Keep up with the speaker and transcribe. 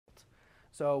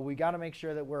So we got to make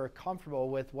sure that we're comfortable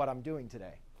with what I'm doing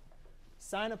today.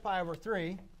 Sine of pi over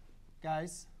 3,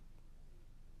 guys.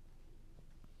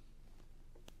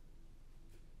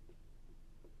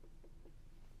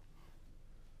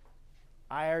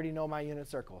 I already know my unit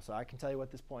circle, so I can tell you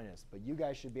what this point is. But you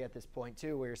guys should be at this point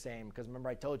too, where you're saying, because remember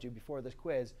I told you before this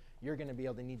quiz, you're going to be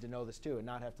able to need to know this too and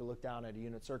not have to look down at a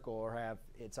unit circle or have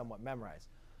it somewhat memorized.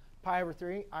 Pi over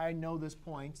 3, I know this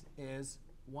point is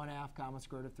 1/2 common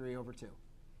square root of 3 over 2.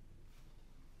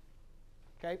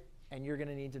 OK? And you're going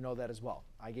to need to know that as well.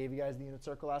 I gave you guys the unit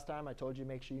circle last time. I told you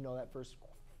make sure you know that first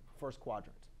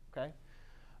quadrant. OK?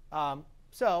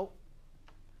 So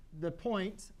the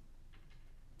point,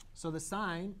 so the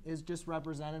sine is just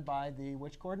represented by the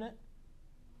which coordinate?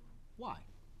 Y.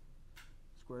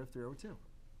 Square root of 3 over 2.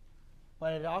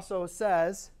 But it also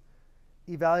says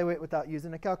evaluate without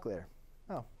using a calculator.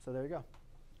 Oh, so there you go.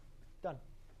 Done.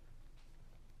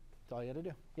 That's all you got to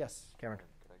do. Yes, Cameron?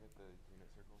 Could I get the unit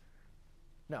circle?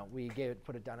 No, we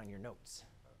put it down on your notes.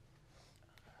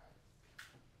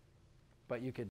 But you could